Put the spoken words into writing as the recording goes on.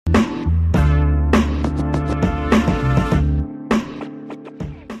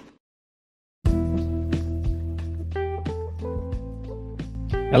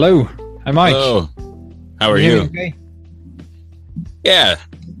Hello. Hi, Mike. Hello. How are Can hear you? me okay? Yeah,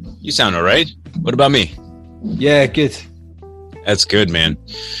 you sound all right. What about me? Yeah, good. That's good, man.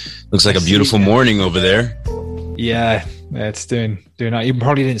 Looks like I a see, beautiful morning over there. Yeah, it's doing. You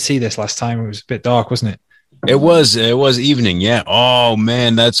probably didn't see this last time. It was a bit dark, wasn't it? It was evening. Yeah. Oh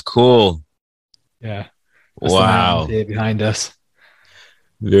man, that's cool. Yeah. That's the mountains Wow. here behind us.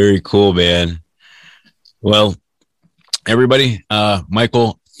 Very cool, man. Well, everybody,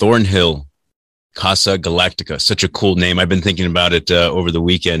 Michael Thornhill, Casa Galactica. Such a cool name. I've been thinking about it over the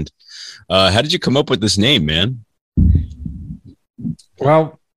weekend. How did you come up with this name, man?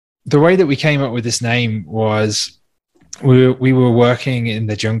 Well, the way that we came up with this name was we were working in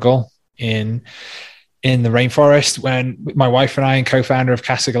the jungle in the rainforest when my wife and I and co-founder of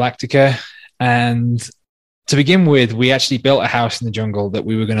Casa Galactica. And to begin with, we actually built a house in the jungle that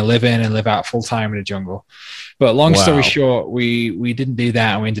we were going to live in and live out full time in the jungle. But long story short, we didn't do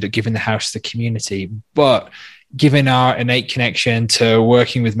that, and we ended up giving the house to the community. But given our innate connection to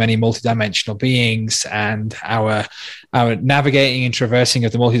working with many multidimensional beings and our navigating and traversing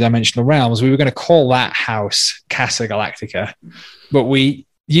of the multidimensional realms, we were going to call that house Casa Galactica. But we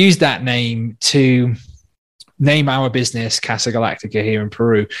used that name to name our business Casa Galactica here in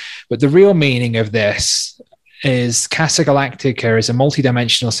Peru. But the real meaning of this is Casa Galactica is a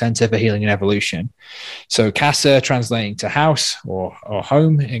multidimensional center for healing and evolution. So Casa translating to house or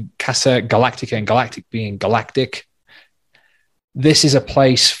home, and Casa Galactica, and galactic being galactic. This is a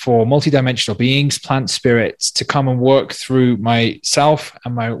place for multidimensional beings, plant spirits, to come and work through myself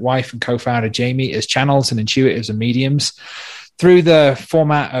and my wife and co-founder Jamie as channels and intuitives and mediums through the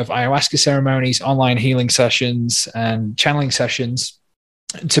format of ayahuasca ceremonies, online healing sessions, and channeling sessions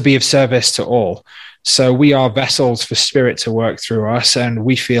to be of service to all. So we are vessels for spirit to work through us, and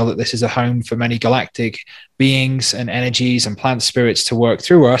we feel that this is a home for many galactic beings and energies and plant spirits to work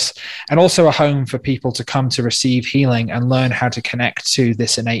through us, and also a home for people to come to receive healing and learn how to connect to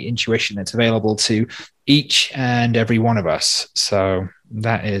this innate intuition that's available to each and every one of us. So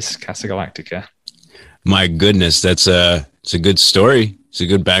that is Casa Galactica. My goodness, it's a good story. It's a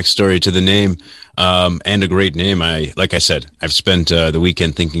good backstory to the name, and a great name. Like I said, I've spent the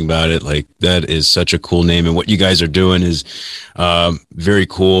weekend thinking about it. Like, that is such a cool name, and what you guys are doing is very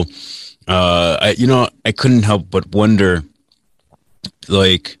cool. I couldn't help but wonder,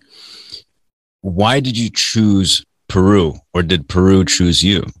 like, why did you choose Peru, or did Peru choose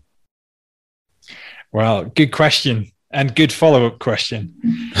you? Well, good question, and good follow-up question.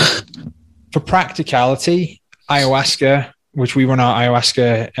 For practicality, ayahuasca, which we run our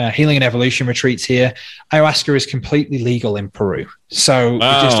ayahuasca healing and evolution retreats here, ayahuasca is completely legal in Peru. So It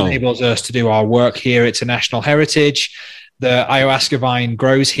just enables us to do our work here. It's a national heritage. The ayahuasca vine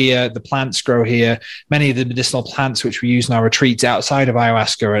grows here. The plants grow here. Many of the medicinal plants which we use in our retreats outside of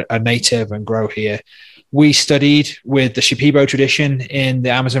ayahuasca are native and grow here. We studied with the Shipibo tradition in the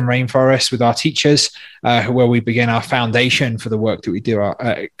Amazon rainforest with our teachers, where we begin our foundation for the work that we do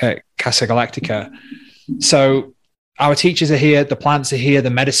at Casa Galactica. So our teachers are here, the plants are here, the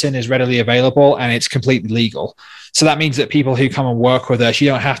medicine is readily available, and it's completely legal. So that means that people who come and work with us, you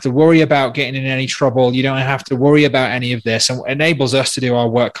don't have to worry about getting in any trouble. You don't have to worry about any of this, and it enables us to do our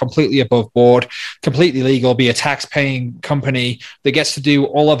work completely above board, completely legal, be a tax-paying company that gets to do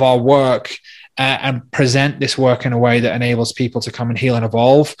all of our work and present this work in a way that enables people to come and heal and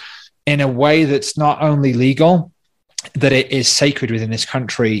evolve in a way that's not only legal, that it is sacred within this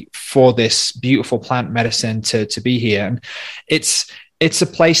country for this beautiful plant medicine to be here. And it's a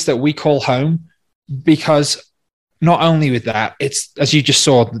place that we call home, because not only with that, it's, as you just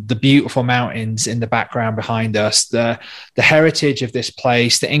saw, the beautiful mountains in the background behind us, the heritage of this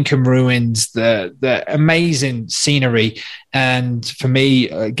place, the Incan ruins, the amazing scenery. And for me,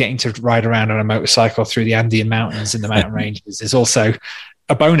 getting to ride around on a motorcycle through the Andean mountains and the mountain ranges is also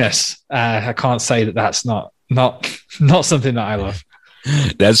a bonus. I can't say that that's not something that I love.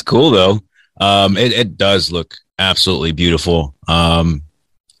 That's cool, though. It does look absolutely beautiful.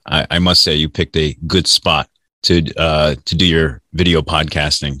 I must say, you picked a good spot to do your video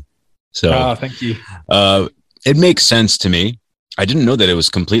podcasting. So, thank you. It makes sense to me. I didn't know that it was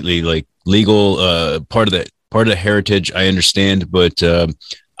completely like legal, part of the heritage. I understand, but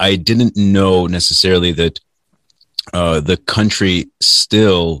I didn't know necessarily that the country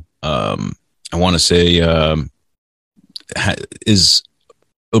still, I want to say, is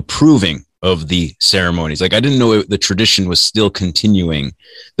approving of the ceremonies. Like, I didn't know the tradition was still continuing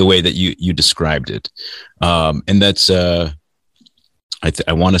the way that you described it. And that's, I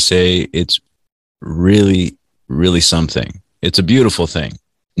want to say it's really, really something. It's a beautiful thing,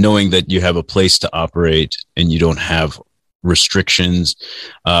 knowing that you have a place to operate and you don't have restrictions.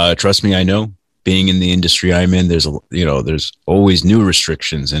 Trust me, I know. Being in the industry I'm in, there's always new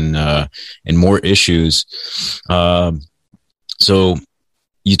restrictions and more issues. So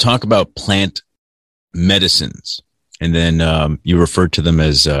you talk about plant medicines, and then you referred to them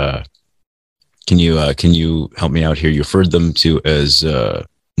as. Can you help me out here? You referred them to as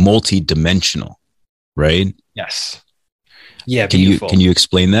multi-dimensional, right? Yes. Yeah. Beautiful. Can you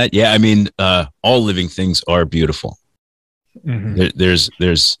explain that? Yeah, I mean, all living things are beautiful. Mm-hmm.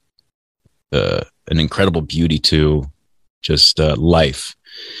 There's an incredible beauty to just life.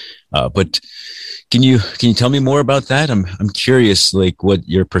 But can you tell me more about that? I'm curious, like what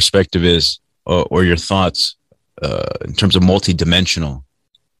your perspective is or your thoughts in terms of multidimensional.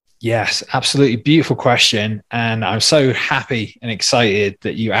 Yes, absolutely. Beautiful question. And I'm so happy and excited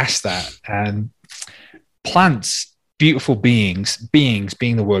that you asked that. And plants, beautiful beings being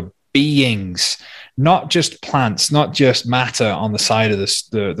the word, beings, not just plants, not just matter on the side of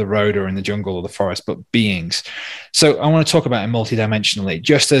the road or in the jungle or the forest, but beings. So I want to talk about it multidimensionally,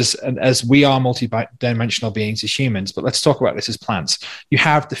 just as we are multidimensional beings as humans, but let's talk about this as plants. You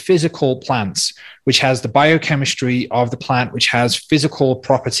have the physical plants, which has the biochemistry of the plant, which has physical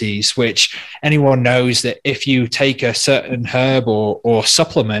properties, which anyone knows that if you take a certain herb or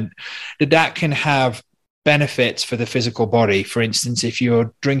supplement, that can have benefits for the physical body. For instance, if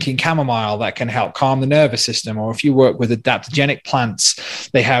you're drinking chamomile, that can help calm the nervous system, or if you work with adaptogenic plants,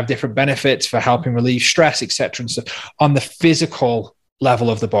 they have different benefits for helping relieve stress, etc. and stuff on the physical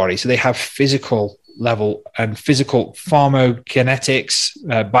level of the body. So they have physical level and physical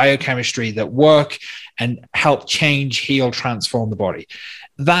pharmacokinetics, biochemistry that work and help change, heal, transform the body.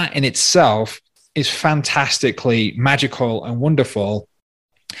 That in itself is fantastically magical and wonderful.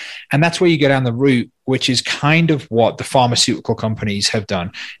 And that's where you go down the route, which is kind of what the pharmaceutical companies have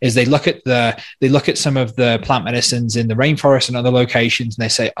done, is they look at some of the plant medicines in the rainforest and other locations, and they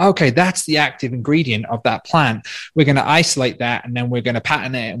say, okay, that's the active ingredient of that plant. We're going to isolate that, and then we're going to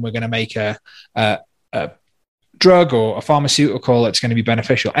patent it, and we're going to make a drug or a pharmaceutical that's going to be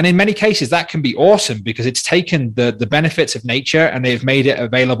beneficial. And in many cases, that can be awesome because it's taken the benefits of nature and they've made it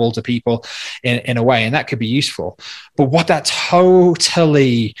available to people in a way, and that could be useful. But what that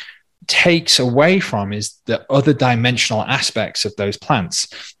totally takes away from is the other dimensional aspects of those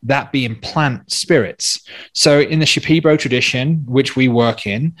plants, that being plant spirits. So in the Shipibo tradition, which we work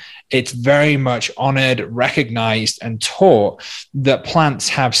in, it's very much honored, recognized, and taught that plants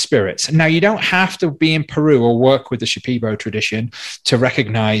have spirits. Now, you don't have to be in Peru or work with the Shipibo tradition to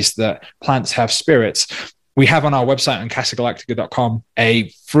recognize that plants have spirits. We have on our website on casagalactica.com a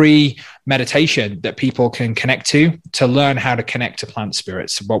free meditation that people can connect to learn how to connect to plant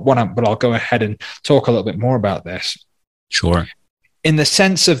spirits. But I'll go ahead and talk a little bit more about this. Sure. In the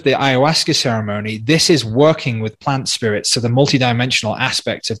sense of the ayahuasca ceremony, this is working with plant spirits. So the multidimensional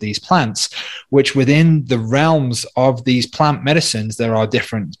aspects of these plants, which within the realms of these plant medicines, there are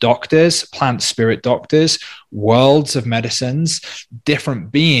different doctors, plant spirit doctors, worlds of medicines,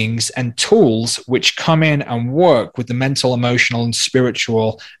 different beings and tools which come in and work with the mental, emotional, and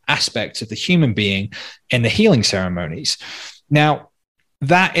spiritual aspects of the human being in the healing ceremonies. Now,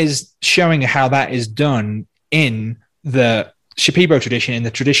 that is showing how that is done in the Shipibo tradition, in the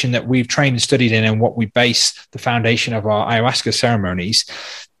tradition that we've trained and studied in and what we base the foundation of our ayahuasca ceremonies.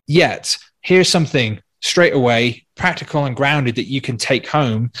 Yet, here's something straight away, practical and grounded that you can take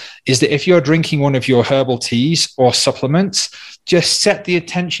home, is that if you're drinking one of your herbal teas or supplements, just set the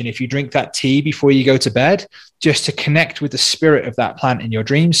attention, if you drink that tea before you go to bed, just to connect with the spirit of that plant in your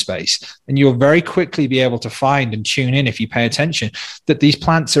dream space. And you'll very quickly be able to find and tune in, if you pay attention, that these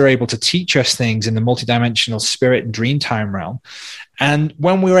plants are able to teach us things in the multidimensional spirit and dream time realm. And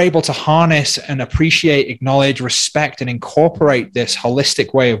when we're able to harness and appreciate, acknowledge, respect, and incorporate this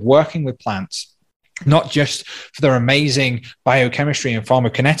holistic way of working with plants, not just for their amazing biochemistry and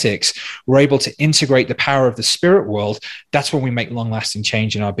pharmacokinetics, we're able to integrate the power of the spirit world. That's when we make long-lasting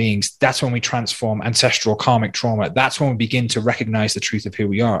change in our beings. That's when we transform ancestral karmic trauma. That's when we begin to recognize the truth of who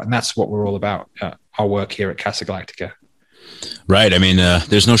we are. And that's what we're all about, our work here at Casa Galactica. Right. I mean,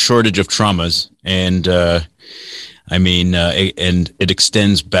 there's no shortage of traumas. And and it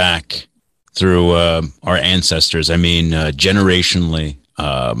extends back through our ancestors. I mean, generationally.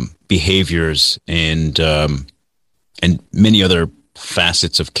 Behaviors and many other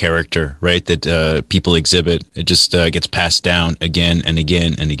facets of character, right? That people exhibit. It just gets passed down again and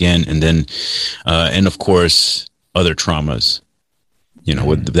again and again, and then, and of course, other traumas. You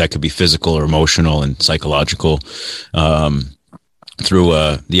know, that could be physical or emotional and psychological through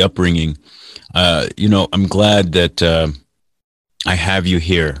the upbringing. I'm glad that I have you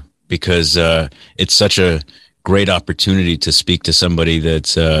here because it's such a great opportunity to speak to somebody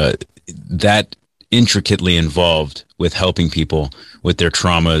that's that intricately involved with helping people with their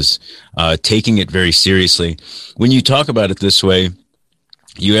traumas, taking it very seriously. When you talk about it this way,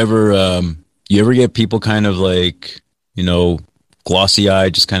 you ever get people kind of like, glossy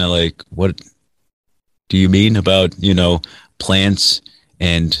eyed, just kind of like, what do you mean about, plants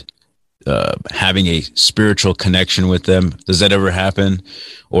and having a spiritual connection with them? Does that ever happen?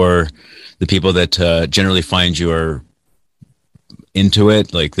 Or the people that generally find you are into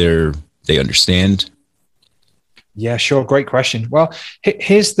it, like they understand? Yeah, sure. Great question. Well,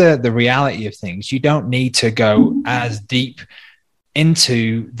 here's the reality of things. You don't need to go as deep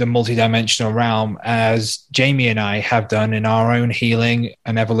into the multidimensional realm as Jamie and I have done in our own healing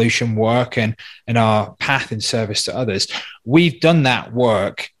and evolution work and our path in service to others. We've done that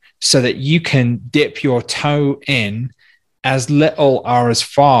work so that you can dip your toe in as little or as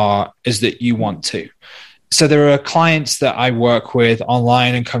far as that you want to. So there are clients that I work with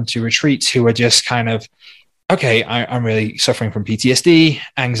online and come to retreats who are just kind of, okay, I'm really suffering from PTSD,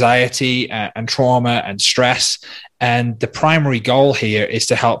 anxiety, and trauma and stress. And the primary goal here is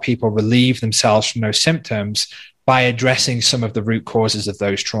to help people relieve themselves from those symptoms by addressing some of the root causes of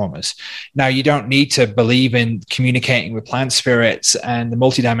those traumas. Now, you don't need to believe in communicating with plant spirits and the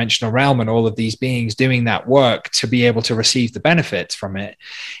multidimensional realm and all of these beings doing that work to be able to receive the benefits from it.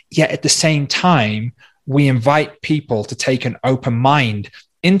 Yet at the same time, we invite people to take an open mind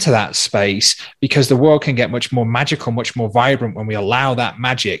into that space, because the world can get much more magical, much more vibrant when we allow that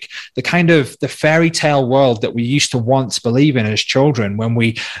magic, the kind of the fairy tale world that we used to once believe in as children, when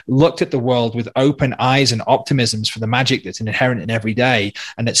we looked at the world with open eyes and optimisms for the magic that's inherent in every day,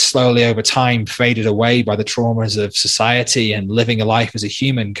 and it's slowly over time faded away by the traumas of society and living a life as a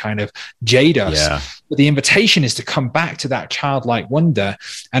human kind of jade us. Yeah. But the invitation is to come back to that childlike wonder.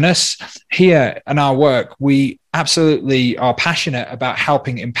 And us here in our work, we absolutely are passionate about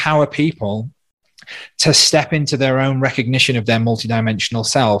helping empower people to step into their own recognition of their multidimensional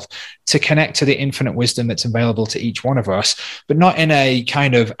self, to connect to the infinite wisdom that's available to each one of us, but not in a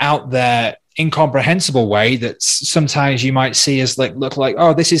kind of out there, incomprehensible way that sometimes you might see as look like,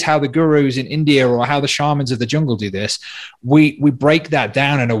 oh, this is how the gurus in India or how the shamans of the jungle do this. We break that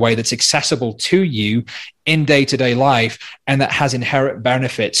down in a way that's accessible to you in day-to-day life, and that has inherent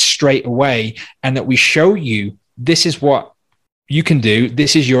benefits straight away, and that we show you this is what you can do.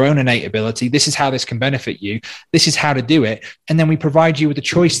 This is your own innate ability. This is how this can benefit you. This is how to do it. And then we provide you with a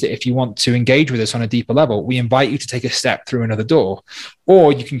choice that if you want to engage with us on a deeper level, we invite you to take a step through another door,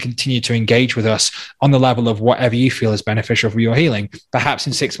 or you can continue to engage with us on the level of whatever you feel is beneficial for your healing. Perhaps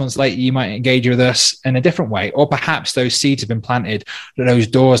in 6 months later, you might engage with us in a different way, or perhaps those seeds have been planted, that those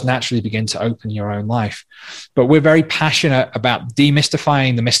doors naturally begin to open your own life. But we're very passionate about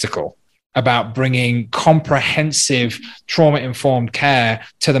demystifying the mystical, about bringing comprehensive trauma-informed care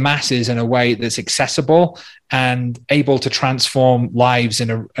to the masses in a way that's accessible and able to transform lives in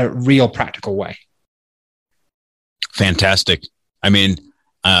a real practical way. Fantastic. I mean,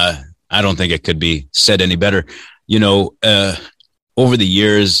 I don't think it could be said any better. Over the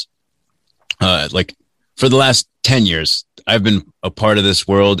years, like for the last 10 years, I've been a part of this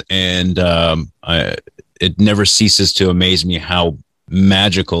world, and it never ceases to amaze me how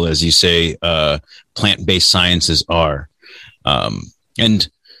magical, as you say, plant-based sciences are. And it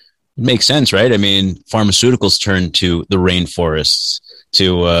makes sense, right? I mean, pharmaceuticals turn to the rainforests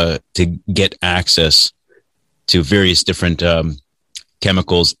to get access to various different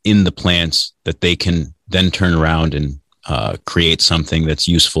chemicals in the plants that they can then turn around and create something that's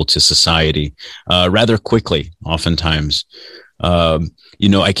useful to society rather quickly, oftentimes. I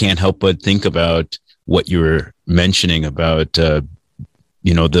can't help but think about what you were mentioning about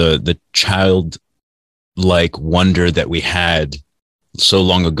the childlike wonder that we had so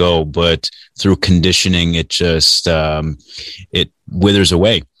long ago, but through conditioning, it just it withers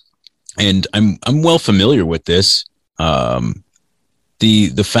away. And I'm well familiar with this.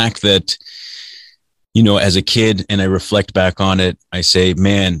 The fact that, as a kid, and I reflect back on it, I say,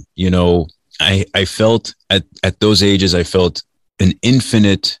 man, I felt at those ages, I felt an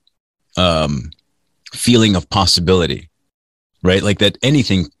infinite feeling of possibility. Right? Like that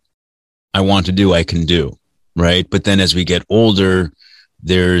anything I want to do, I can do. Right? But then as we get older,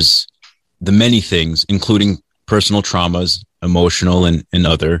 there's the many things, including personal traumas, emotional and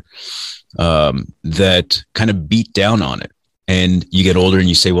other, that kind of beat down on it. And you get older and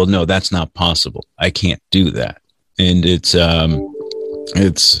you say, well, no, that's not possible. I can't do that. And it's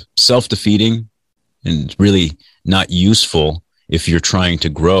self-defeating and really not useful if you're trying to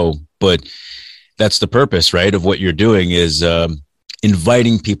grow. But that's the purpose, right, of what you're doing, is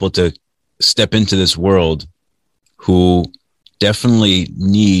inviting people to step into this world who definitely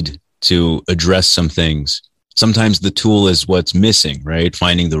need to address some things. Sometimes the tool is what's missing, right?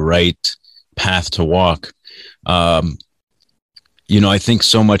 Finding the right path to walk. I think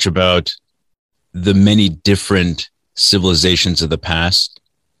so much about the many different civilizations of the past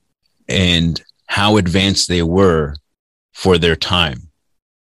and how advanced they were for their time.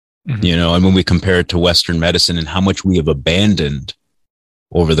 Mm-hmm. And when we compare it to Western medicine and how much we have abandoned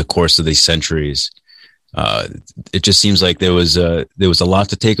over the course of these centuries, it just seems like there was a lot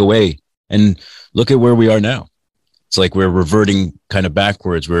to take away. And look at where we are now. It's like we're reverting kind of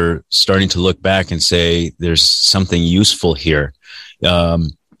backwards. We're starting to look back and say there's something useful here.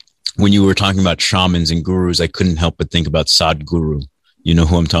 When you were talking about shamans and gurus, I couldn't help but think about Sadhguru. You know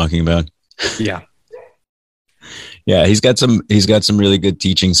who I'm talking about? Yeah. Yeah, he's got some really good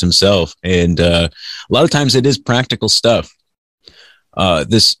teachings himself. And a lot of times it is practical stuff.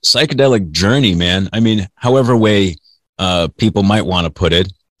 This psychedelic journey, man, I mean, however way people might want to put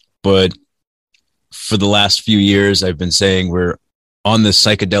it, but for the last few years, I've been saying we're on this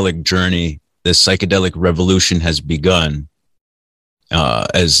psychedelic journey. This psychedelic revolution has begun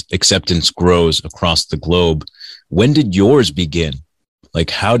as acceptance grows across the globe. When did yours begin? Like,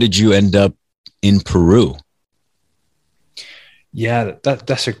 how did you end up in Peru? Yeah,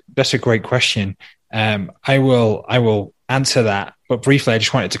 that's a great question. I will answer that, but briefly, I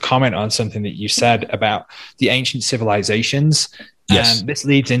just wanted to comment on something that you said about the ancient civilizations. Yes. And this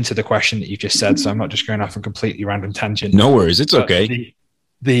leads into the question that you just said, so I'm not just going off on completely random tangent. No worries, it's okay.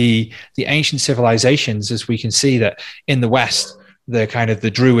 The ancient civilizations, as we can see that in the West, the kind of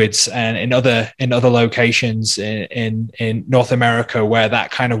the Druids and in other locations in North America, where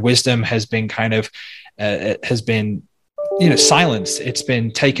that kind of wisdom has been kind of silenced. It's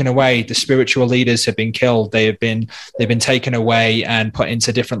been taken away. The spiritual leaders have been killed. They've been taken away and put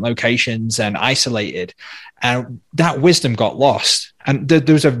into different locations and isolated. And that wisdom got lost. And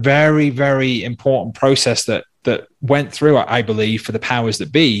there was a very, very important process that went through, I believe, for the powers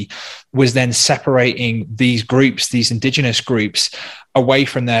that be, was then separating these groups, these indigenous groups, away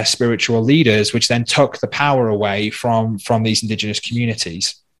from their spiritual leaders, which then took the power away from these indigenous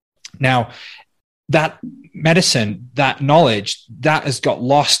communities. Now, that medicine, that knowledge, that has got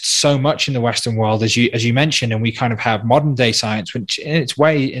lost so much in the Western world, as you mentioned, and we kind of have modern day science, which in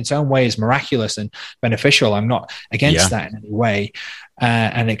its own way is miraculous and beneficial. I'm not against that in any way,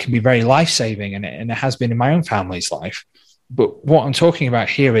 and it can be very life-saving, and it has been in my own family's life. But what I'm talking about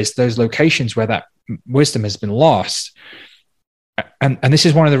here is those locations where that wisdom has been lost. And this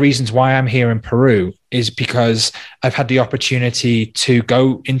is one of the reasons why I'm here in Peru, is because I've had the opportunity to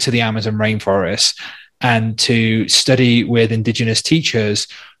go into the Amazon rainforest and to study with indigenous teachers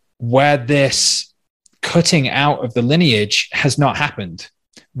where this cutting out of the lineage has not happened,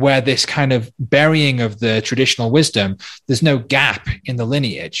 where this kind of burying of the traditional wisdom, there's no gap in the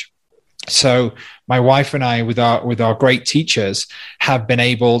lineage. So my wife and I, with our great teachers, have been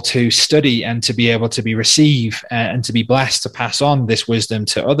able to study and to be able to receive and to be blessed to pass on this wisdom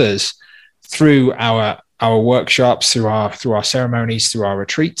to others through our workshops, through our ceremonies, through our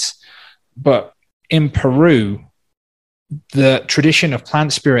retreats. But in Peru, the tradition of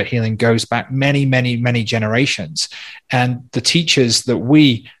plant spirit healing goes back many, many, many generations. And the teachers that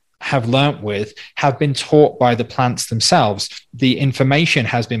we have learnt with have been taught by the plants themselves. The information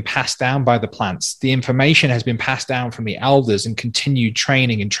has been passed down by the plants. The information has been passed down from the elders and continued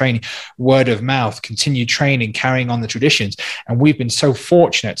training, word of mouth, continued training, carrying on the traditions. And we've been so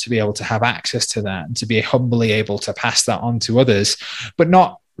fortunate to be able to have access to that and to be humbly able to pass that on to others, but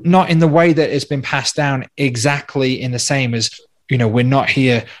not in the way that it's been passed down exactly in the same as, we're not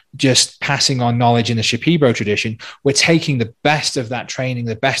here just passing on knowledge in the Shipibo tradition. We're taking the best of that training,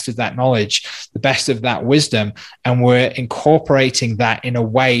 the best of that knowledge, the best of that wisdom, and we're incorporating that in a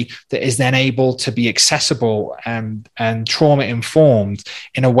way that is then able to be accessible and trauma informed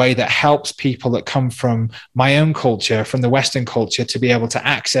in a way that helps people that come from my own culture, from the Western culture, to be able to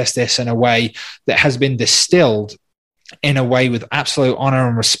access this in a way that has been distilled in a way with absolute honor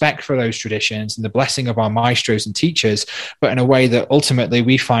and respect for those traditions and the blessing of our maestros and teachers, but in a way that ultimately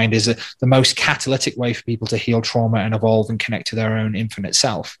we find is the most catalytic way for people to heal trauma and evolve and connect to their own infinite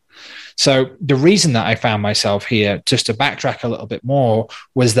self. So the reason that I found myself here, just to backtrack a little bit more,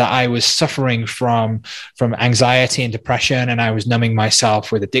 was that I was suffering from anxiety and depression, and I was numbing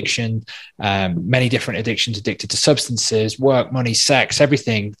myself with addiction, many different addictions, addicted to substances, work, money, sex,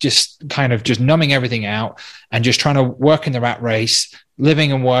 everything, just numbing everything out and just trying to work in the rat race,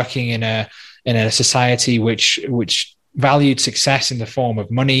 living and working in a society which valued success in the form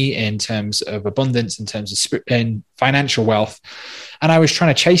of money, in terms of abundance, in terms of in financial wealth. And I was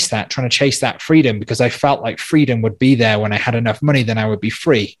trying to chase that freedom, because I felt like freedom would be there when I had enough money, then I would be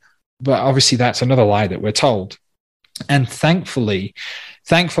free. But obviously that's another lie that we're told. And thankfully,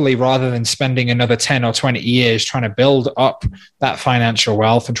 rather than spending another 10 or 20 years trying to build up that financial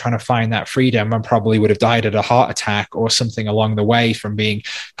wealth and trying to find that freedom, I probably would have died of a heart attack or something along the way from being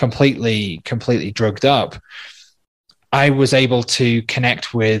completely drugged up. I was able to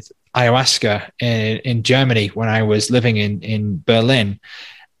connect with ayahuasca in Germany when I was living in Berlin.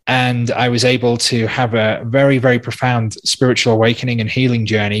 And I was able to have a very, very profound spiritual awakening and healing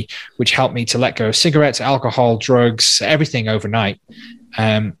journey, which helped me to let go of cigarettes, alcohol, drugs, everything overnight.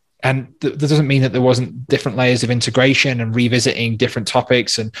 And that doesn't mean that there wasn't different layers of integration and revisiting different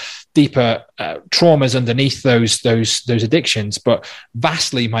topics and deeper traumas underneath those addictions. But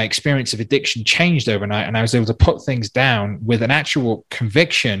vastly, my experience of addiction changed overnight, and I was able to put things down with an actual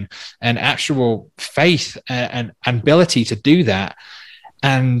conviction and actual faith and ability to do that.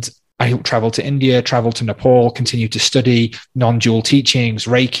 And I traveled to India, traveled to Nepal, continued to study non-dual teachings,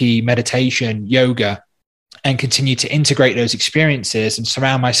 Reiki, meditation, yoga, and continue to integrate those experiences and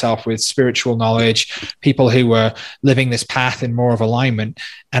surround myself with spiritual knowledge, people who were living this path in more of alignment.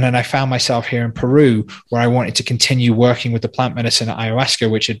 And then I found myself here in Peru, where I wanted to continue working with the plant medicine at ayahuasca,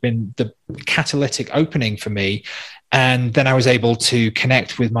 which had been the catalytic opening for me. And then I was able to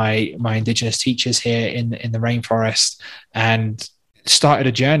connect with my indigenous teachers here in the rainforest, and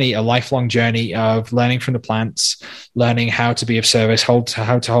started a lifelong journey of learning from the plants, learning how to be of service, how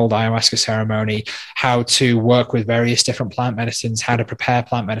to hold ayahuasca ceremony, how to work with various different plant medicines, how to prepare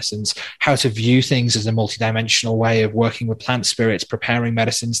plant medicines, how to view things as a multidimensional way of working with plant spirits, preparing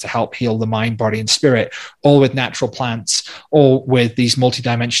medicines to help heal the mind, body, and spirit, all with natural plants, all with these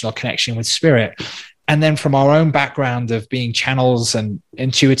multidimensional connection with spirit. And then from our own background of being channels and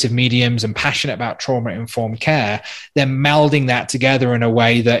intuitive mediums and passionate about trauma-informed care, then melding that together in a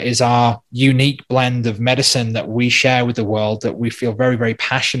way that is our unique blend of medicine that we share with the world, that we feel very, very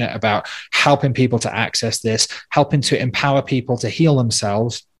passionate about helping people to access this, helping to empower people to heal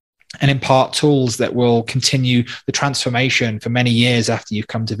themselves, and impart tools that will continue the transformation for many years after you've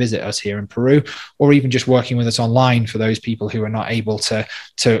come to visit us here in Peru, or even just working with us online for those people who are not able to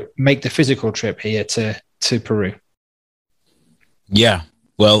make the physical trip here to Peru. Yeah,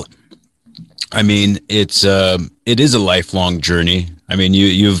 well, I mean, it is a lifelong journey. I mean,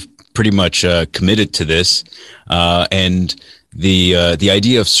 you've pretty much committed to this, and the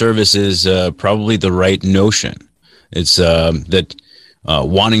idea of service is probably the right notion. It's that.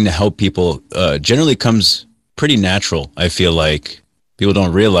 Wanting to help people generally comes pretty natural. I feel like people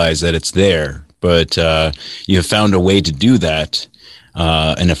don't realize that it's there, but you have found a way to do that,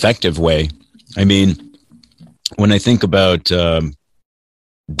 an effective way. I mean, when I think about the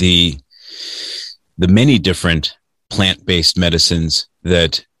many different plant-based medicines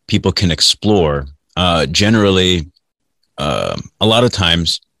that people can explore, generally, a lot of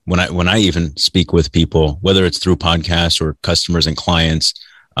times, when I even speak with people, whether it's through podcasts or customers and clients,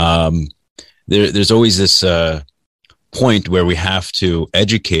 there's always this point where we have to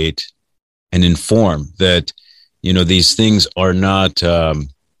educate and inform that, you know, these things are not,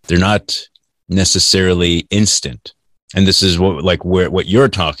 they're not necessarily instant. And this is what you're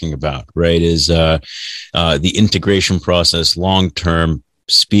talking about, right? Is the integration process, long-term,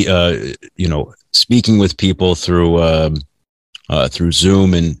 speaking with people through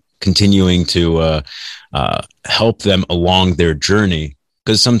Zoom and continuing to help them along their journey.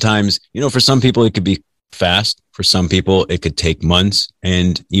 Because sometimes, for some people it could be fast. For some people it could take months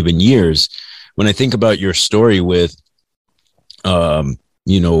and even years. When I think about your story with, the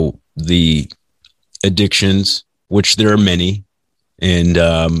addictions, which there are many, and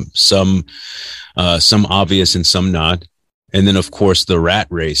some obvious and some not. And then, of course, the rat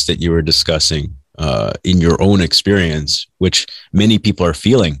race that you were discussing, in your own experience, which many people are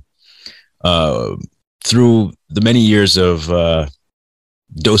feeling through the many years of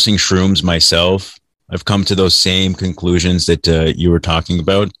dosing shrooms myself. I've come to those same conclusions that you were talking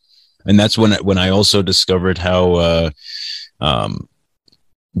about. And that's when I also discovered how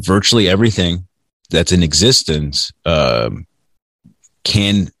virtually everything that's in existence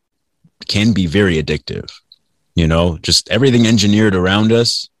can be very addictive. Just everything engineered around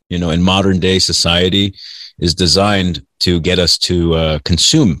us, in modern day society is designed to get us to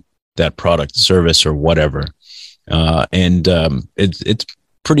consume that product, service, or whatever. And it's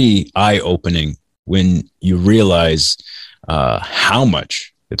pretty eye-opening when you realize how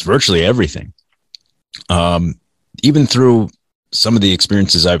much it's virtually everything. Even through some of the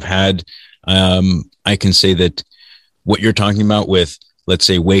experiences I've had, I can say that what you're talking about with, let's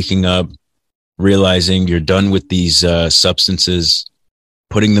say, waking up, realizing you're done with these substances,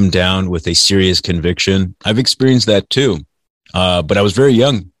 putting them down with a serious conviction. I've experienced that too. But I was very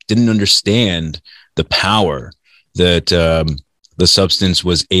young, didn't understand the power that the substance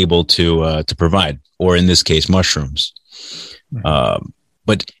was able to provide, or in this case, mushrooms.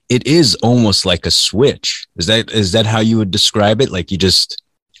 But it is almost like a switch. Is that how you would describe it? Like, you just,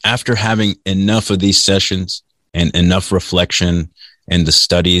 after having enough of these sessions and enough reflection and the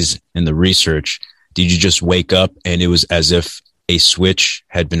studies and the research, did you just wake up and it was as if a switch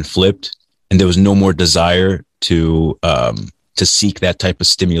had been flipped and there was no more desire to seek that type of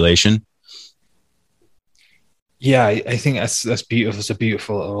stimulation? Yeah, I think that's beautiful. It's a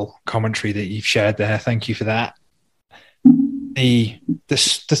beautiful little commentary that you've shared there. Thank you for that.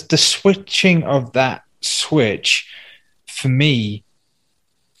 The switching of that switch, for me,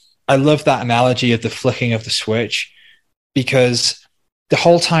 I love that analogy of the flicking of the switch, because the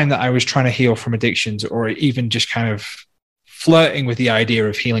whole time that I was trying to heal from addictions, or even just kind of flirting with the idea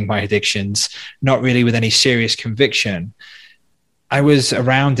of healing my addictions, not really with any serious conviction, I was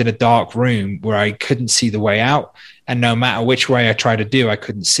around in a dark room where I couldn't see the way out. And no matter which way I tried to do, I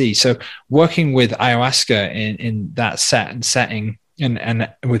couldn't see. So working with ayahuasca in that setting and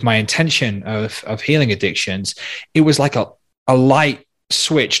with my intention of healing addictions, it was like a light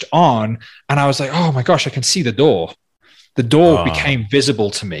switched on, and I was like, oh my gosh, I can see the door. The door became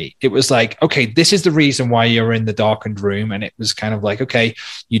visible to me. It was like, okay, this is the reason why you're in the darkened room. And it was kind of like, okay,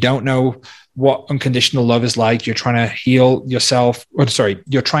 you don't know what unconditional love is like. You're trying to heal yourself.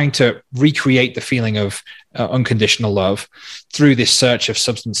 You're trying to recreate the feeling of unconditional love through this search of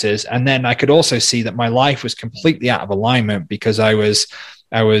substances. And then I could also see that my life was completely out of alignment, because I was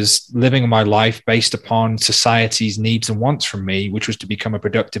living my life based upon society's needs and wants from me, which was to become a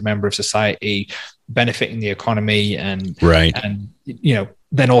productive member of society, benefiting the economy, and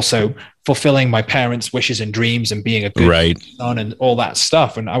then also fulfilling my parents' wishes and dreams and being a good son and all that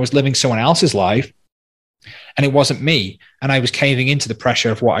stuff. And I was living someone else's life, and it wasn't me. And I was caving into the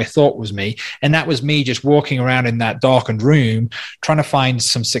pressure of what I thought was me. And that was me just walking around in that darkened room, trying to find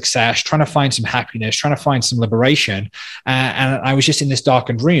some success, trying to find some happiness, trying to find some liberation. And I was just in this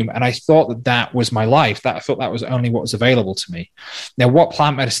darkened room. And I thought that was my life. I thought that was only what was available to me. Now, what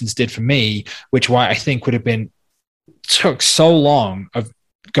plant medicines did for me, which why I think took so long of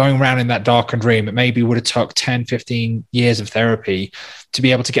going around in that darkened room, it maybe would have took 10, 15 years of therapy to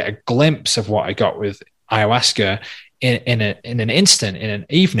be able to get a glimpse of what I got with ayahuasca in an instant, in an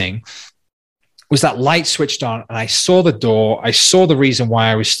evening, was that light switched on, and I saw the door. I saw the reason why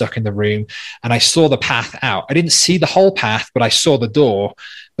I was stuck in the room, and I saw the path out. I didn't see the whole path, but I saw the door.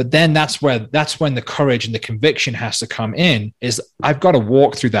 But then that's when the courage and the conviction has to come in, is I've got to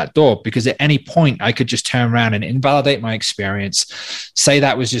walk through that door, because at any point I could just turn around and invalidate my experience, say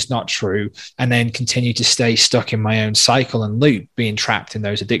that was just not true, and then continue to stay stuck in my own cycle and loop, being trapped in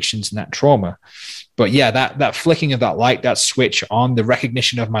those addictions and that trauma. But yeah, that flicking of that light, that switch on, the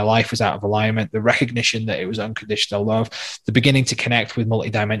recognition of my life was out of alignment, the recognition that it was unconditional love, the beginning to connect with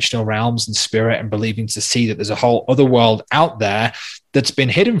multidimensional realms and spirit, and believing to see that there's a whole other world out there that's been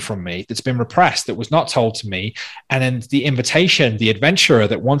hidden from me, that's been repressed, that was not told to me. And then the invitation, the adventurer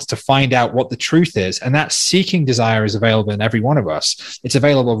that wants to find out what the truth is. And that seeking desire is available in every one of us. It's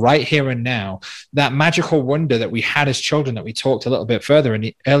available right here and now. That magical wonder that we had as children, that we talked a little bit further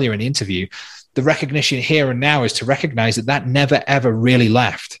earlier in the interview, the recognition here and now is to recognize that never, ever really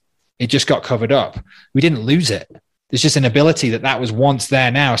left. It just got covered up. We didn't lose it. There's just an ability that was once there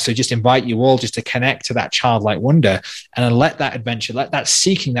now. So just invite you all just to connect to that childlike wonder, and then let that adventure, let that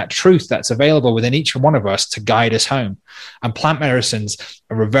seeking, that truth that's available within each one of us to guide us home. And plant medicines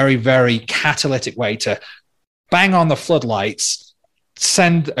are a very, very catalytic way to bang on the floodlights,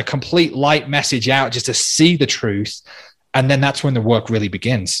 send a complete light message out just to see the truth. And then that's when the work really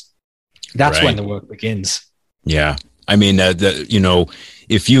begins. That's when the work begins. Yeah. I mean,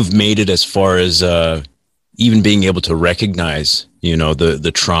 if you've made it as far as even being able to recognize,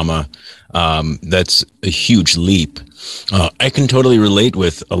 the trauma, that's a huge leap. I can totally relate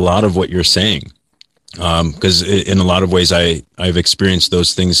with a lot of what you're saying, because in a lot of ways I've experienced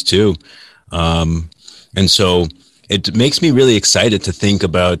those things too. And so it makes me really excited to think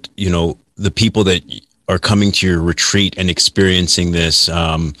about, the people that are coming to your retreat and experiencing this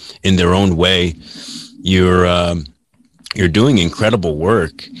in their own way. You're doing incredible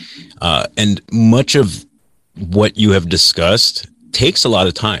work, and much of what you have discussed takes a lot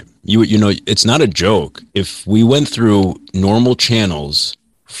of time. It's not a joke. If we went through normal channels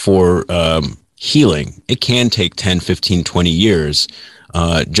for healing, it can take 10, 15, 20 years.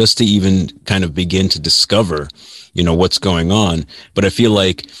 just to even kind of begin to discover, what's going on. But I feel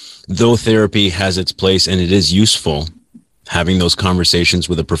like though therapy has its place and it is useful, having those conversations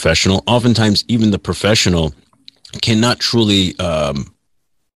with a professional, oftentimes even the professional cannot truly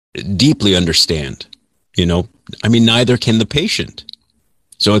deeply understand, neither can the patient.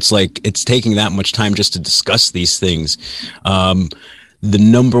 So it's like, it's taking that much time just to discuss these things. The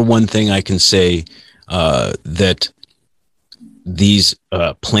number one thing I can say that these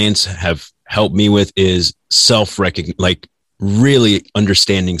plants have helped me with is self-recognition, like really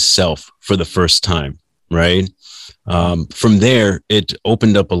understanding self for the first time, right? From there, it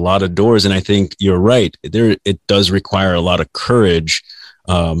opened up a lot of doors. And I think you're right. It does require a lot of courage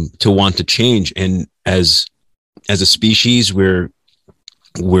to want to change. And as a species, we're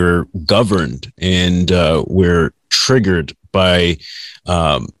governed and we're triggered by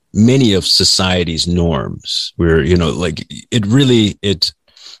many of society's norms. I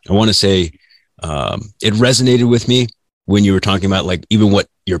want to say it resonated with me when you were talking about like even what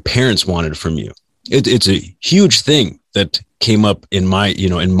your parents wanted from you. It's a huge thing that came up in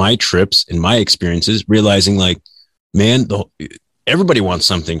my trips, in my experiences, realizing like, man, everybody wants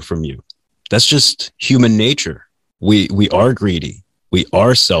something from you. That's just human nature. We are greedy. We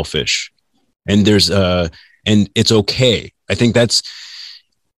are selfish, and and it's okay. I think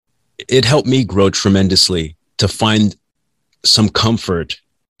it helped me grow tremendously to find some comfort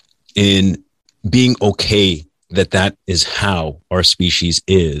in being okay that is how our species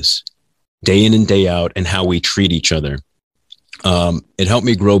is, day in and day out, and how we treat each other. It helped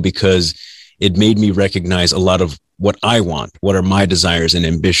me grow because it made me recognize a lot of what I want, what are my desires and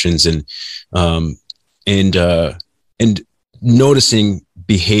ambitions, and noticing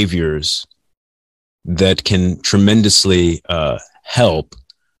behaviors that can tremendously help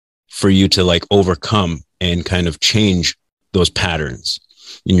for you to like overcome and kind of change those patterns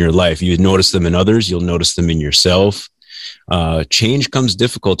in your life. You notice them in others, you'll notice them in yourself. Change comes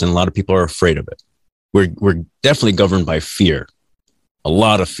difficult, and a lot of people are afraid of it. We're definitely governed by fear, a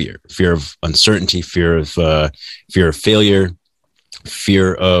lot of fear of uncertainty, fear of failure,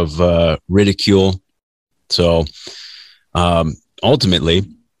 fear of ridicule. So ultimately,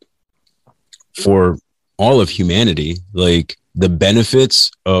 for all of humanity, like the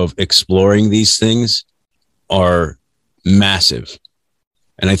benefits of exploring these things are massive.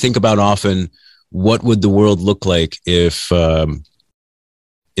 And I think about often, what would the world look like if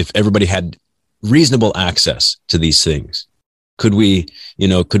everybody had reasonable access to these things? Could we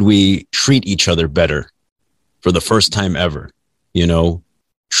treat each other better for the first time ever?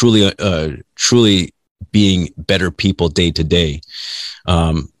 Truly being better people day to day,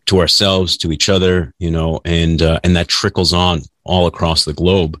 to ourselves, to each other, and that trickles on all across the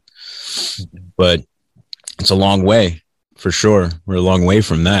globe. But it's a long way, for sure. We're a long way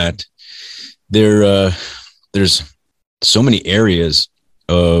from that. There's so many areas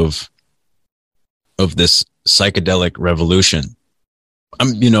of this psychedelic revolution.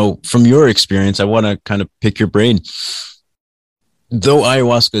 From your experience, I want to kind of pick your brain. Though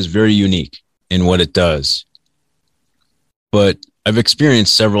ayahuasca is very unique in what it does, but I've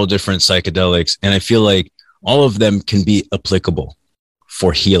experienced several different psychedelics, and I feel like all of them can be applicable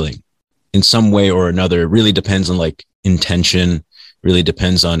for healing in some way or another. It really depends on like intention, really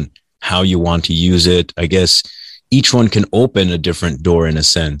depends on how you want to use it. I guess each one can open a different door in a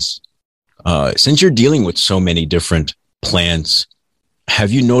sense. Since you're dealing with so many different plants,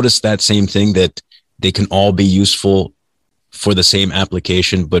 have you noticed that same thing, that they can all be useful for the same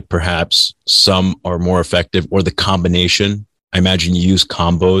application, but perhaps some are more effective, or the combination? I imagine you use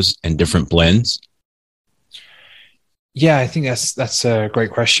combos and different blends. Yeah, I think that's a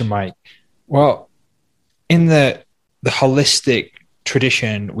great question, Mike. Well, in the holistic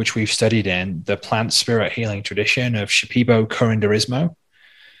tradition, which we've studied in, the plant spirit healing tradition of Shipibo Curanderismo,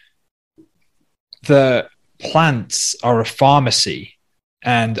 the plants are a pharmacy,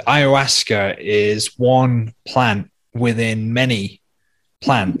 and ayahuasca is one plant within many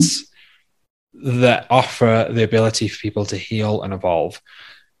plants that offer the ability for people to heal and evolve.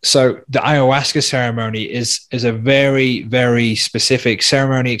 So the ayahuasca ceremony is a very, very specific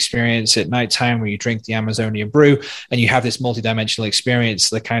ceremony experience at nighttime where you drink the Amazonian brew and you have this multidimensional experience,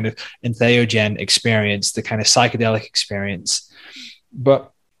 the kind of entheogen experience, the kind of psychedelic experience.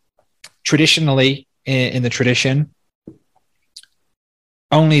 But traditionally, in the tradition,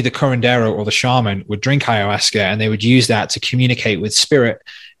 only the curandero or the shaman would drink ayahuasca, and they would use that to communicate with spirit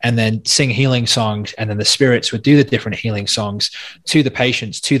and then sing healing songs, and then the spirits would do the different healing songs to the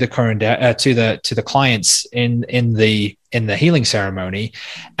patients, to the to the clients in the healing ceremony.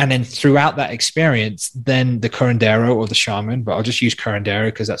 And then throughout that experience, then the curandero or the shaman, but I'll just use curandero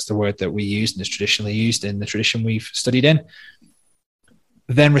because that's the word that we use and is traditionally used in the tradition we've studied in,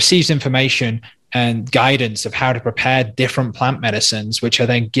 then receives information and guidance of how to prepare different plant medicines, which are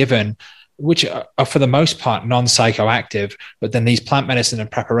then given, which are for the most part non-psychoactive, but then these plant medicine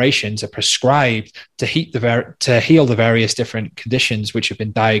and preparations are prescribed to heal the various different conditions which have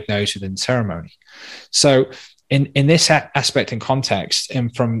been diagnosed within ceremony. So in this aspect and context,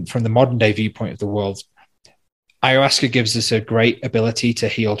 and from the modern day viewpoint of the world, ayahuasca gives us a great ability to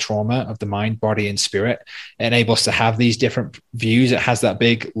heal trauma of the mind, body, and spirit. It enables us to have these different views. It has that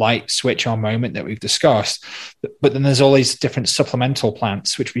big light switch on moment that we've discussed. But then there's all these different supplemental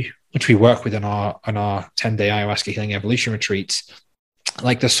plants, which we work with on our 10-day ayahuasca healing evolution retreats,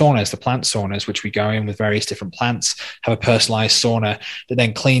 like the saunas, the plant saunas, which we go in with various different plants, have a personalized sauna that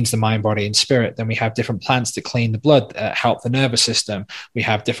then cleans the mind, body, and spirit. Then we have different plants that clean the blood, help the nervous system. We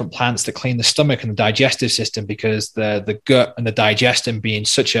have different plants that clean the stomach and the digestive system, because the gut and the digestion being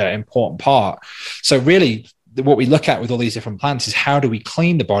such an important part. So really, what we look at with all these different plants is how do we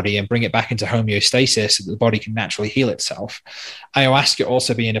clean the body and bring it back into homeostasis so that the body can naturally heal itself. Ayahuasca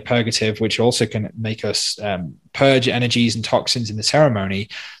also being a purgative, which also can make us purge energies and toxins in the ceremony.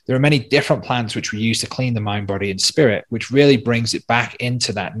 There are many different plants which we use to clean the mind, body, and spirit, which really brings it back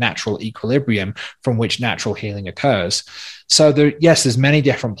into that natural equilibrium from which natural healing occurs. So there's many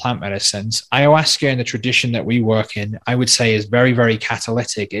different plant medicines. Ayahuasca, in the tradition that we work in, I would say is very, very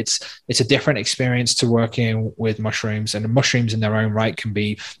catalytic. It's a different experience to working with mushrooms, and mushrooms in their own right can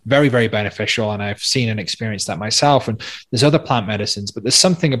be very, very beneficial. And I've seen and experienced that myself. And there's other plant medicines, but there's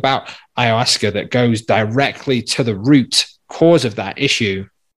something about ayahuasca that goes directly to the root cause of that issue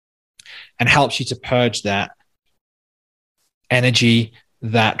and helps you to purge that energy,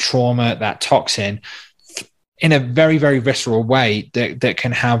 that trauma, that toxin in a very, very visceral way that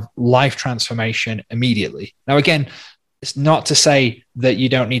can have life transformation immediately. Now, again, it's not to say that you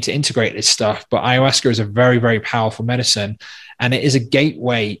don't need to integrate this stuff, but ayahuasca is a very, very powerful medicine, and it is a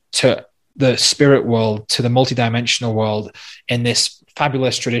gateway to the spirit world, to the multidimensional world, in this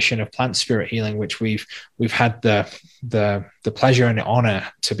fabulous tradition of plant spirit healing, which we've had the pleasure and the honor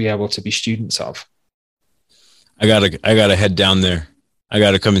to be able to be students of. I gotta head down there. I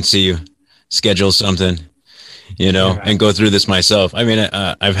gotta come and see you, schedule something, and go through this myself. I mean,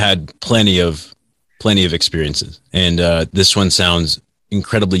 I've had plenty of experiences, and this one sounds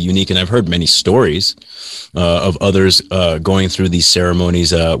incredibly unique. And I've heard many stories of others going through these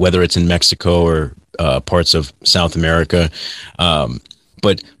ceremonies, whether it's in Mexico or parts of South America.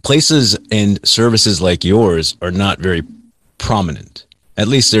 But places and services like yours are not very prominent. At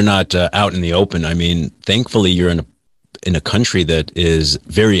least they're not out in the open. I mean, thankfully, you're in a country that is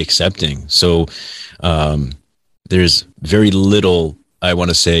very accepting. So there's very little, I want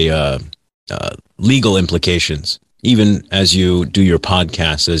to say, legal implications. Even as you do your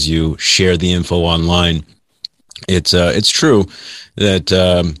podcast, as you share the info online, it's true that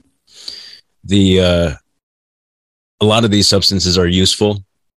a lot of these substances are useful,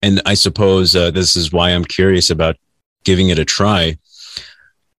 and I suppose this is why I'm curious about giving it a try.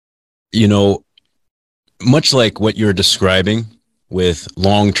 Much like what you're describing with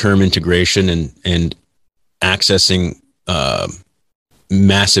long-term integration and accessing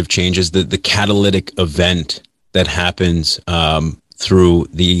massive changes, the catalytic event that happens through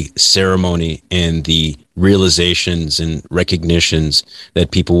the ceremony and the realizations and recognitions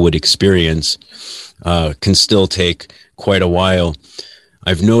that people would experience can still take quite a while.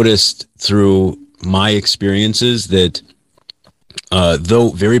 I've noticed through my experiences that though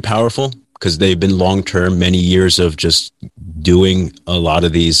very powerful, because they've been long-term, many years of just doing a lot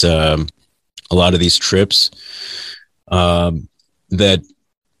of these trips, that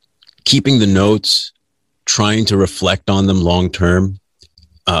keeping the notes, trying to reflect on them long-term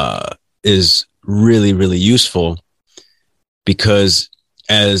is really, really useful, because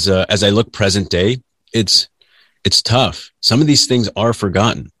as I look present day, it's tough. Some of these things are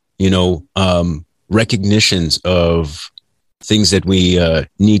forgotten, recognitions of things that we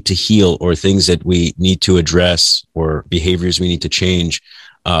need to heal, or things that we need to address, or behaviors we need to change.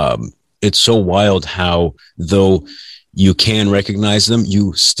 It's so wild how, though you can recognize them,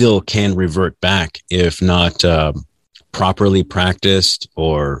 you still can revert back if not properly practiced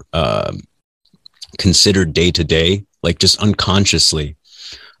or considered day to day, like just unconsciously.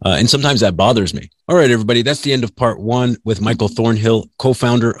 And sometimes that bothers me. All right, everybody, that's the end of part 1 with Michael Thornhill,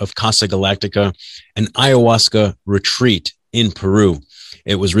 co-founder of Casa Galactica, an ayahuasca retreat in Peru.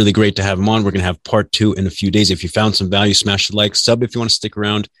 It was really great to have him on. We're going to have part 2 in a few days. If you found some value, smash the like, sub if you want to stick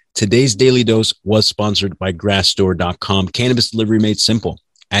around. Today's Daily Dose was sponsored by grassdoor.com. Cannabis delivery made simple,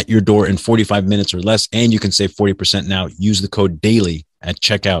 at your door in 45 minutes or less, and you can save 40% now. Use the code DAILY at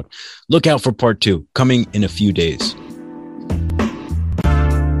checkout. Look out for part 2 coming in a few days.